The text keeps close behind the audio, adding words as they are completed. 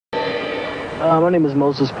My name is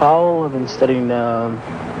Moses Powell. I've been studying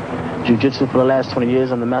jiu-jitsu for the last 20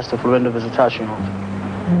 years. I'm the master for Rendo Visitational.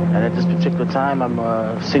 And at this particular time, I'm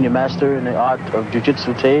a senior master in the art of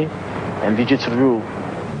jiu-jitsu Te and jiu-jitsu Ryu.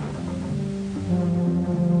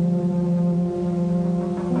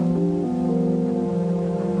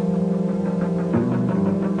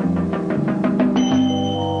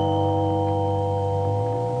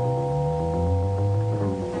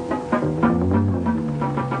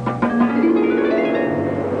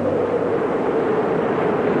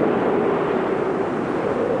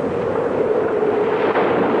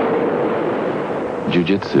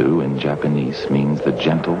 Jiu-jitsu in Japanese means the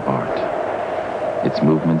gentle art. Its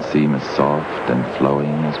movements seem as soft and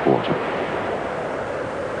flowing as water.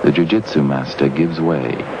 The jiu-jitsu master gives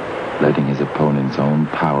way, letting his opponent's own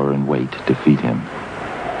power and weight defeat him.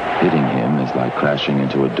 Hitting him is like crashing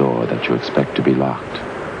into a door that you expect to be locked,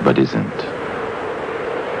 but isn't.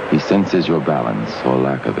 He senses your balance or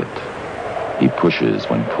lack of it. He pushes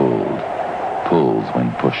when pulled, pulls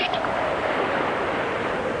when pushed.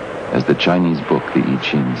 As the Chinese book, the I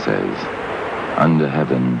Ching, says, under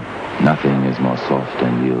heaven, nothing is more soft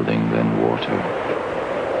and yielding than water.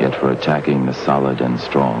 Yet for attacking the solid and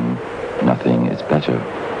strong, nothing is better.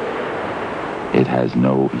 It has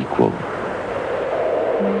no equal.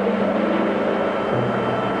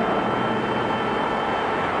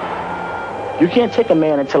 You can't take a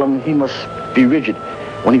man and tell him he must be rigid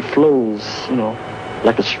when he flows,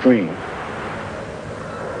 like a stream.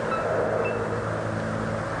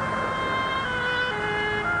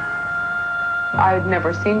 I had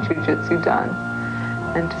never seen jiu-jitsu done.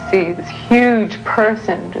 And to see this huge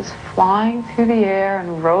person just flying through the air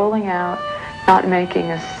and rolling out, not making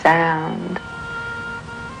a sound,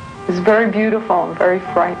 is very beautiful and very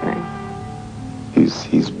frightening.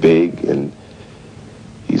 He's big and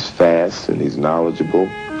he's fast and he's knowledgeable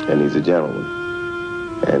and he's a gentleman.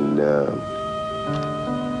 And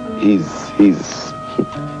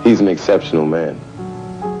he's an exceptional man.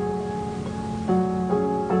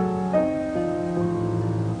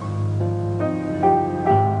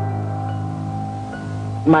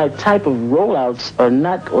 My type of rollouts are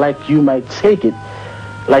not like you might take it,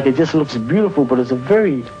 like it just looks beautiful, but it's a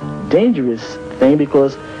very dangerous thing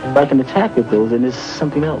because if I can attack with those, then it's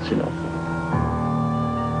something else,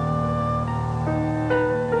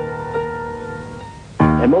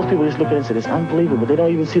 And most people just look at it and say, it's unbelievable. They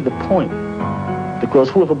don't even see the point because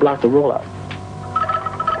whoever blocked the rollout?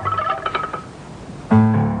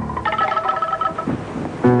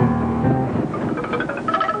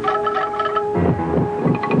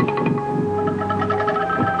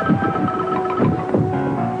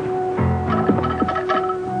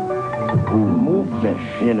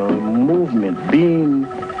 Movement, being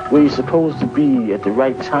where you're supposed to be at the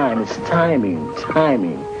right time. It's timing.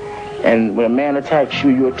 And when a man attacks you,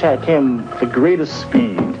 you attack him for greater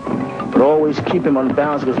speed, but always keep him on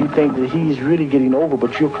balance because you think that he's really getting over,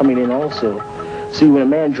 but you're coming in also. See, when a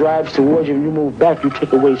man drives towards you and you move back, you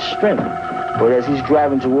take away strength. But as he's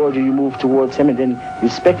driving towards you, you move towards him, and then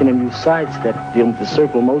respecting him, you sidestep him with the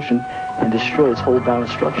circle motion and destroy his whole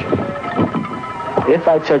balance structure. If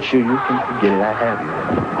I touch you, you can forget it. I have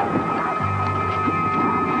you.